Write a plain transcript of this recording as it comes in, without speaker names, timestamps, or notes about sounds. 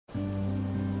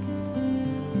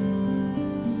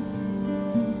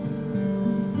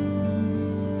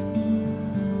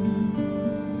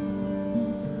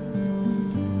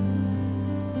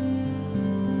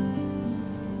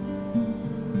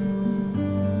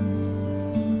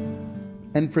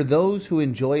And for those who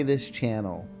enjoy this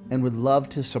channel and would love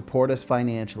to support us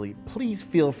financially, please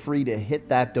feel free to hit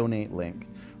that donate link.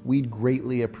 We'd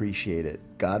greatly appreciate it.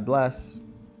 God bless.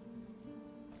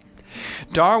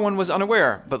 Darwin was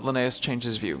unaware that Linnaeus changed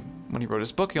his view. When he wrote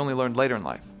his book, he only learned later in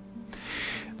life.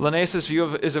 Linnaeus'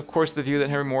 view is, of course, the view that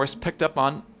Henry Morris picked up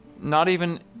on, not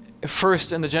even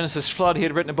first in the Genesis flood. He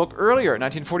had written a book earlier,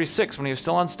 1946, when he was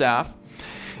still on staff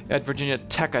at Virginia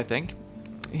Tech, I think.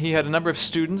 He had a number of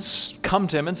students come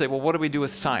to him and say, well, what do we do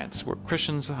with science? We're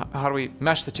Christians, how do we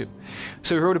mesh the two?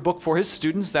 So he wrote a book for his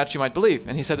students that you might believe.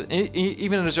 And he said,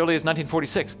 even as early as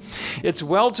 1946, it's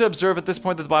well to observe at this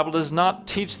point that the Bible does not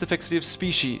teach the fixity of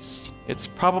species. It's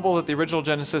probable that the original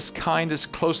Genesis kind is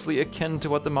closely akin to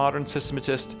what the modern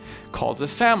systematist calls a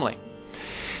family.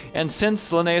 And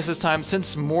since Linnaeus' time,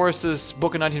 since Morris's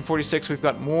book in 1946, we've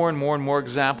got more and more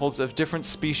examples of different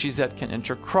species that can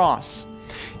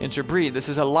interbreed. This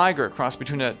is a liger, cross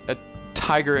between a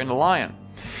tiger and a lion.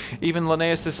 Even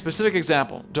Linnaeus' specific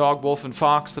example, dog, wolf, and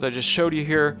fox, that I just showed you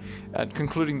here,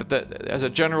 concluding that as a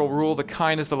general rule, the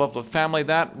kind is the level of family,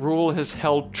 that rule has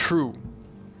held true.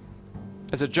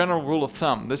 As a general rule of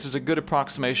thumb, this is a good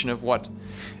approximation of what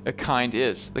a kind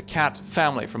is. The cat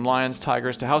family, from lions,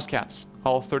 tigers, to house cats,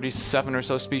 all 37 or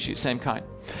so species, same kind.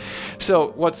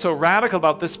 So what's so radical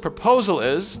about this proposal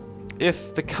is,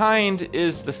 if the kind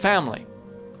is the family,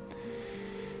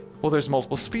 well, there's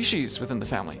multiple species within the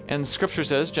family. And Scripture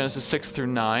says, Genesis 6 through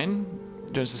 9,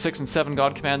 Genesis 6 and 7,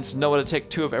 God commands Noah to take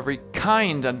 2 of every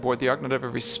kind on board the ark, not of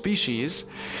every species.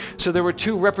 So there were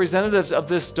 2 representatives of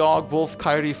this dog, wolf,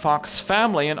 coyote, fox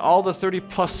family, and all the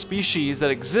 30-plus species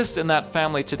that exist in that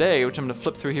family today, which I'm going to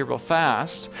flip through here real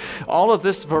fast. All of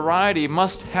this variety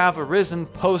must have arisen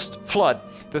post-flood.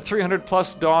 The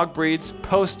 300-plus dog breeds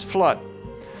post-flood.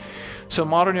 So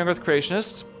modern young earth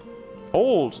creationists,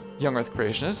 old young earth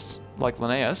creationists, like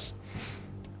Linnaeus,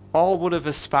 all would have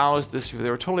espoused this view. They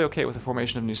were totally okay with the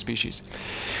formation of new species.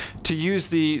 To use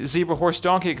the zebra, horse,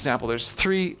 donkey example, there's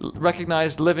 3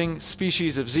 recognized living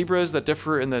species of zebras that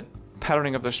differ in the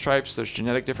patterning of their stripes. There's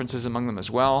genetic differences among them as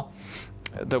well.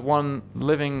 The one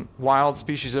living wild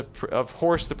species of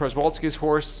horse, the Przewalski's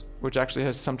horse, which actually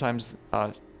has sometimes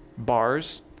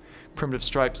bars, primitive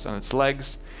stripes on its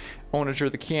legs. Onager,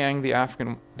 the Kiang,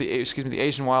 the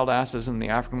Asian wild asses, and the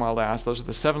African wild ass. Those are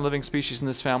the 7 living species in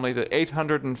this family. The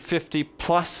 850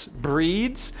 plus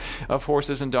breeds of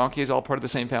horses and donkeys, all part of the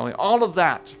same family. All of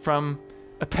that from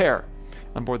a pair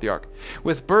on board the ark.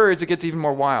 With birds, it gets even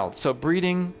more wild. So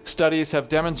breeding studies have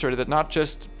demonstrated that not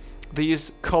just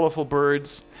these colorful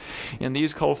birds and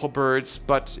these colorful birds,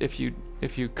 but if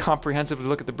you comprehensively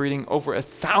look at the breeding, over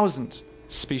 1,000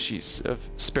 species of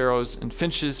sparrows and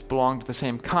finches belong to the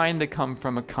same kind. They come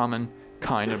from a common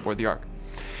kind on board the ark.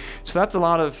 So that's a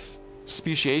lot of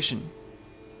speciation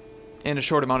in a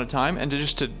short amount of time. And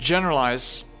just to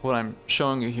generalize what I'm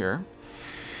showing you here,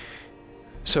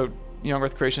 so young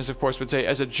earth creationists, of course, would say,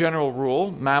 as a general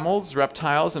rule, mammals,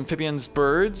 reptiles, amphibians,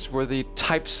 birds were the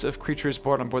types of creatures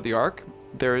brought on board the ark.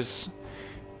 There's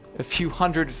a few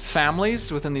hundred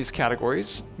families within these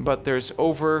categories, but there's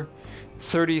over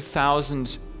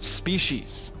 30,000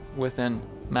 species within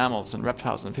mammals and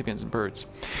reptiles and amphibians and birds.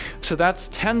 So that's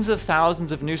tens of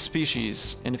thousands of new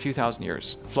species in a few thousand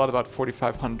years. Flood about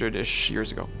 4,500-ish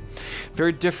years ago.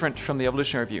 Very different from the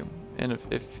evolutionary view. And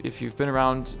if you've been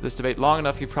around this debate long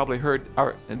enough, you've probably heard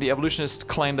the evolutionists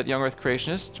claim that young earth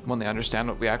creationists, when they understand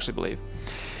what we actually believe,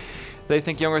 they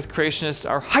think young earth creationists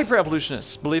are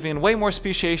hyper-evolutionists, believing in way more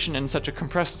speciation in such a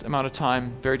compressed amount of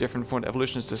time, very different from what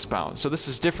evolutionists espouse. So this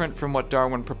is different from what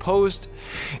Darwin proposed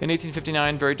in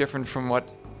 1859, very different from what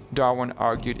Darwin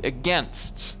argued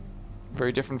against,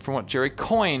 very different from what Jerry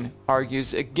Coyne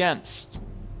argues against.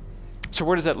 So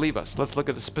where does that leave us? Let's look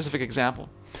at a specific example.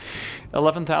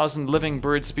 11,000 living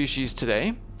bird species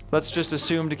today. Let's just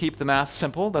assume, to keep the math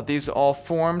simple, that these all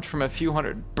formed from a few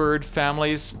hundred bird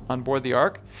families on board the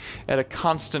ark at a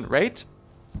constant rate.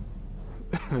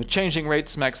 Changing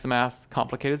rates makes the math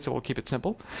complicated, so we'll keep it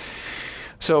simple.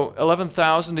 So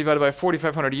 11,000 divided by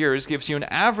 4,500 years gives you an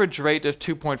average rate of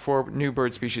 2.4 new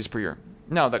bird species per year.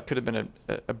 Now, that could have been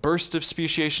a burst of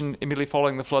speciation immediately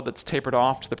following the flood that's tapered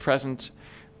off to the present,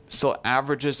 still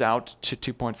averages out to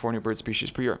 2.4 new bird species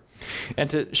per year. And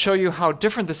to show you how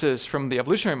different this is from the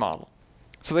evolutionary model,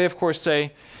 so they of course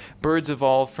say birds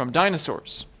evolved from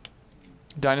dinosaurs.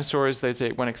 Dinosaurs, they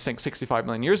say, went extinct 65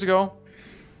 million years ago.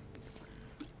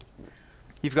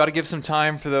 You've got to give some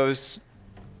time for those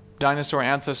dinosaur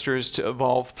ancestors to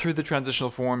evolve through the transitional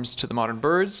forms to the modern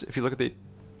birds. If you look at the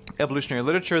evolutionary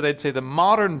literature, they'd say the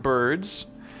modern birds,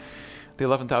 the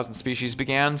 11,000 species,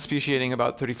 began speciating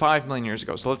about 35 million years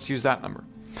ago. So let's use that number.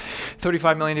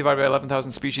 35 million divided by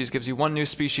 11,000 species gives you one new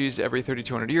species every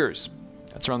 3,200 years.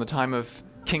 That's around the time of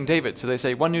King David. So they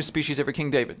say one new species every King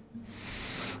David,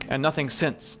 and nothing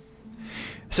since.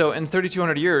 So in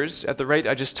 3,200 years, at the rate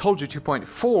I just told you,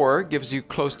 2.4 gives you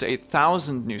close to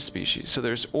 8,000 new species. So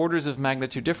there's orders of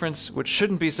magnitude difference, which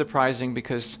shouldn't be surprising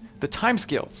because the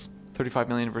timescales, 35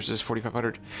 million versus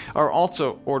 4,500, are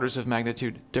also orders of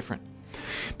magnitude different.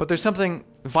 But there's something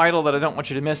vital that I don't want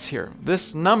you to miss here.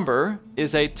 This number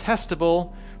is a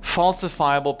testable,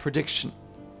 falsifiable prediction.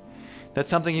 That's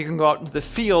something you can go out into the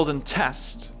field and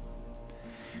test.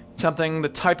 Something, the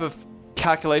type of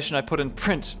calculation I put in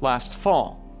print last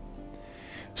fall.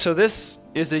 So this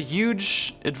is a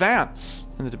huge advance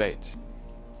in the debate.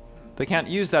 They can't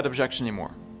use that objection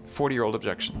anymore. 40-year-old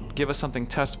objection. Give us something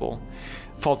testable,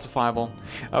 falsifiable.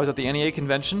 I was at the NEA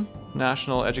convention,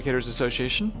 National Educators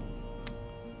Association,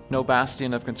 no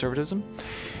bastion of conservatism,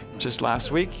 just last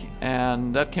week,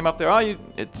 and that came up there. Oh,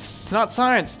 it's not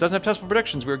science, it doesn't have testable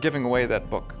predictions. We were giving away that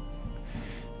book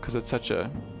because it's such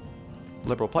a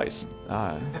liberal place.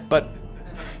 But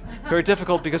very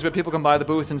difficult because people come by the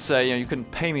booth and say, you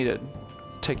couldn't pay me to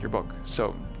take your book.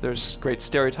 So there's great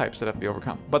stereotypes that have to be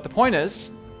overcome. But the point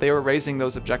is, they were raising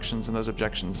those objections, and those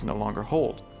objections no longer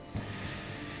hold.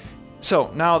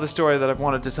 So now the story that I've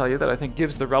wanted to tell you that I think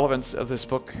gives the relevance of this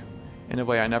book in a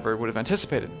way I never would have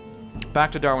anticipated.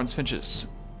 Back to Darwin's finches.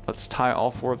 Let's tie all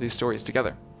four of these stories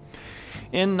together.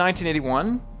 In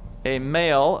 1981, a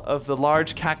male of the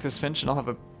large cactus finch, and I'll have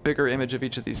a bigger image of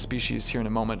each of these species here in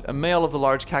a moment, a male of the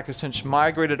large cactus finch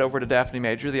migrated over to Daphne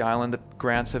Major, the island that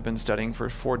Grants have been studying for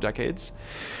 4 decades,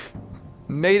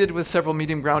 mated with several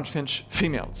medium ground finch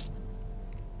females.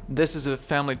 This is a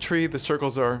family tree. The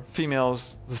circles are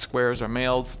females, the squares are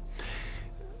males.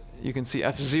 You can see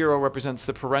F0 represents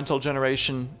the parental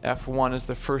generation, F1 is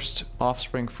the first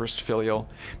offspring, first filial,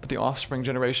 but the offspring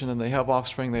generation, then they have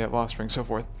offspring, so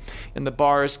forth. And the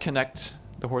bars connect,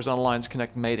 the horizontal lines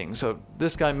connect mating. So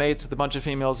this guy mates with a bunch of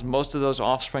females. Most of those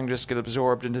offspring just get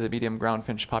absorbed into the medium ground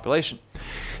finch population.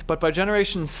 But by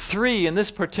generation 3, in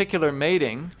this particular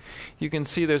mating, you can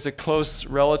see there's a close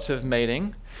relative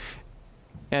mating.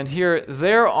 And here,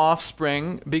 their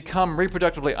offspring become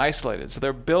reproductively isolated. So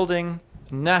they're building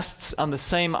nests on the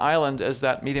same island as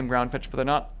that medium ground finch, but they're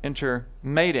not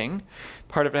intermating.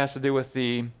 Part of it has to do with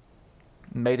the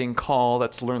mating call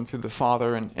that's learned through the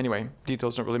father, and anyway,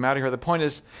 details don't really matter here. The point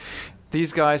is,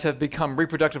 these guys have become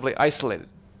reproductively isolated.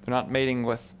 They're not mating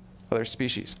with other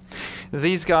species.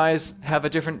 These guys have a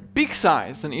different beak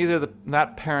size than either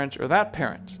that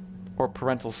parent, or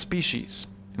parental species.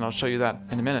 And I'll show you that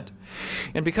in a minute.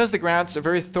 And because the Grants are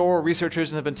very thorough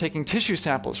researchers and have been taking tissue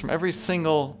samples from every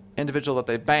single individual that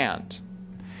they banned,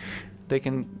 they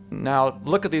can now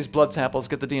look at these blood samples,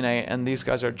 get the DNA, and these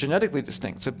guys are genetically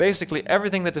distinct. So basically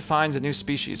everything that defines a new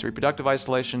species, reproductive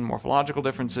isolation, morphological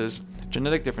differences,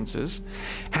 genetic differences,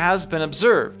 has been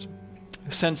observed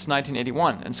since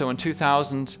 1981. And so in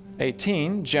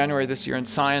 2018, January this year, in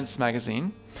Science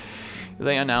magazine,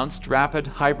 they announced rapid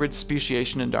hybrid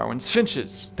speciation in Darwin's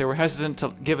finches. They were hesitant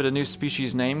to give it a new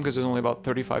species name because there's only about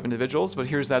 35 individuals, but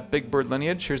here's that big bird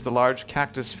lineage. Here's the large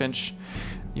cactus finch.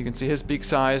 You can see his beak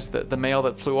size, the male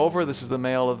that flew over. This is the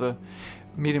male of the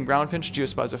medium ground finch,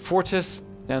 Geospiza fortis,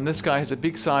 and this guy has a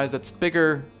beak size that's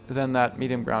bigger than that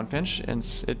medium ground finch, and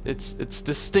it's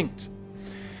distinct.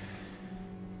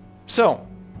 So,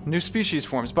 new species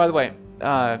forms. By the way,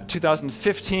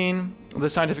 2015, the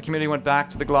scientific community went back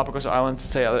to the Galapagos Islands to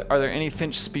say, are there any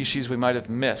finch species we might have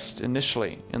missed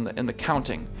initially in the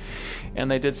counting? And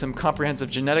they did some comprehensive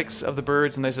genetics of the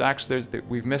birds, and they said, actually,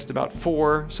 we've missed about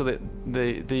 4, so that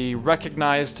the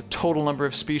recognized total number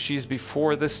of species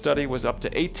before this study was up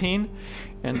to 18,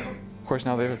 and of course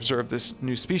now they've observed this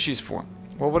new species form.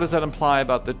 Well, what does that imply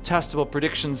about the testable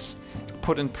predictions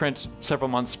put in print several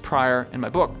months prior in my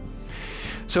book?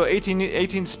 So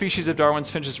 18 species of Darwin's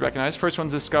finches recognized. First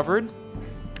one's discovered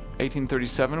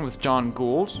 1837 with John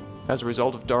Gould as a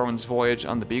result of Darwin's voyage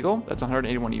on the Beagle. That's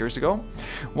 181 years ago.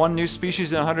 One new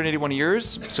species in 181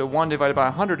 years. So 1 divided by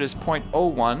 100 is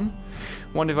 0.01.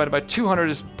 1 divided by 200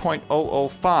 is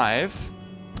 0.005.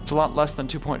 It's a lot less than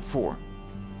 2.4.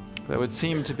 That would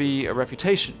seem to be a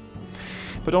refutation,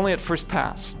 but only at first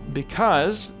pass,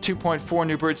 because 2.4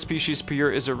 new bird species per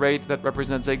year is a rate that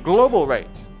represents a global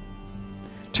rate.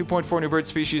 2.4 new bird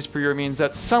species per year means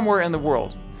that somewhere in the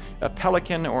world, a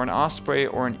pelican or an osprey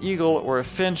or an eagle or a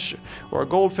finch or a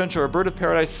goldfinch or a bird of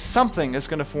paradise, something is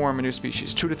going to form a new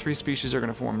species. 2 to 3 species are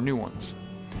going to form new ones.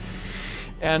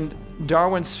 And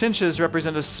Darwin's finches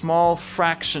represent a small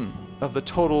fraction of the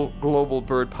total global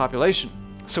bird population.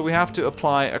 So we have to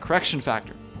apply a correction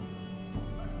factor.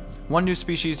 One new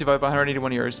species divided by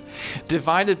 181 years,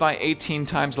 divided by 18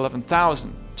 times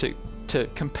 11,000 to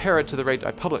compare it to the rate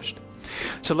I published.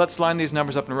 So let's line these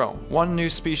numbers up in a row. One new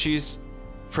species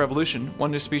for evolution,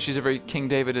 one new species every King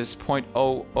David is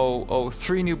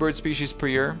 0.0003 new bird species per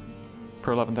year,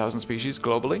 per 11,000 species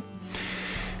globally.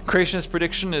 Creationist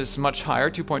prediction is much higher,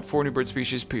 2.4 new bird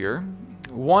species per year.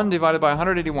 1 divided by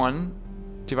 181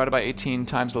 divided by 18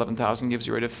 times 11,000 gives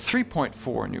you a rate of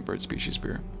 3.4 new bird species per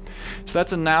year. So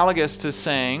that's analogous to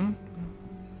saying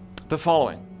the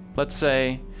following. Let's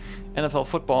say NFL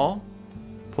football,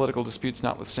 political disputes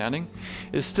notwithstanding,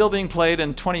 is still being played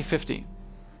in 2050.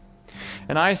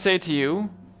 And I say to you,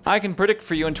 I can predict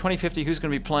for you in 2050 who's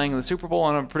going to be playing in the Super Bowl,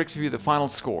 and I'm going to predict for you the final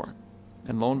score.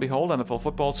 And lo and behold, NFL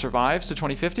football survives to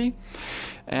 2050,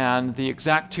 and the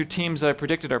exact two teams that I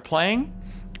predicted are playing,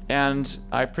 and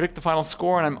I predict the final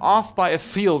score, and I'm off by a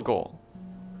field goal.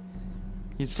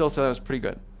 You'd still say that was pretty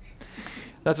good.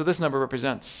 That's what this number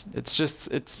represents.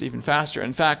 It's even faster.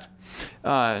 In fact,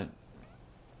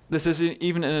 this isn't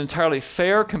even an entirely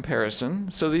fair comparison.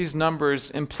 So these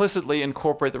numbers implicitly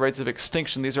incorporate the rates of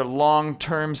extinction. These are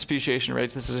long-term speciation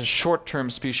rates. This is a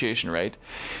short-term speciation rate.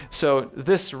 So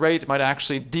this rate might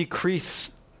actually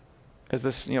decrease as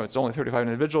this, it's only 35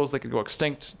 individuals. They could go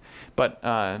extinct. But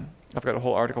I've got a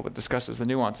whole article that discusses the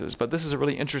nuances. But this is a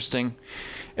really interesting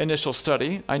initial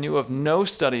study. I knew of no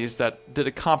studies that did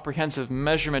a comprehensive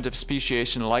measurement of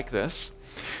speciation like this.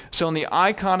 So in the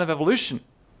icon of evolution,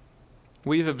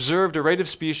 we've observed a rate of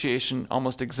speciation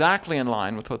almost exactly in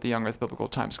line with what the young Earth biblical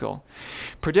timescale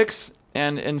predicts,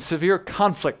 and in severe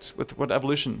conflict with what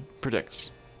evolution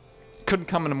predicts. Couldn't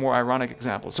come in a more ironic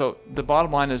example. So the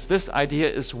bottom line is this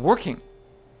idea is working.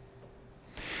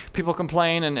 People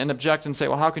complain and object and say,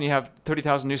 well, how can you have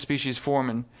 30,000 new species form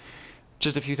in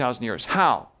just a few thousand years?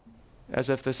 How? As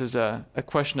if this is a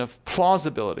question of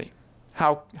plausibility.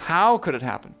 How could it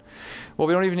happen? Well,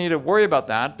 we don't even need to worry about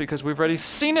that because we've already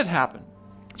seen it happen.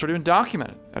 It's already been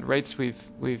documented at rates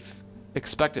we've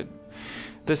expected.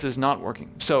 This is not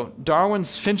working. So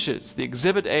Darwin's finches, the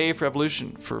exhibit A for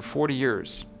evolution for 40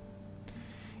 years,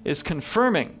 is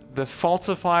confirming the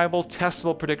falsifiable,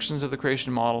 testable predictions of the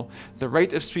creation model. The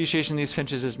rate of speciation in these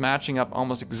finches is matching up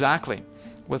almost exactly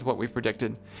with what we've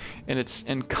predicted, and it's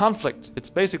in conflict. It's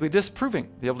basically disproving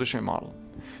the evolutionary model.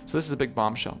 So this is a big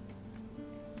bombshell.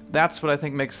 That's what I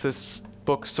think makes this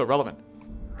book so relevant.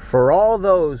 For all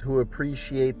those who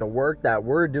appreciate the work that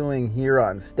we're doing here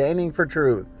on Standing for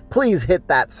Truth, please hit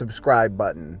that subscribe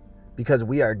button because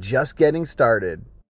we are just getting started.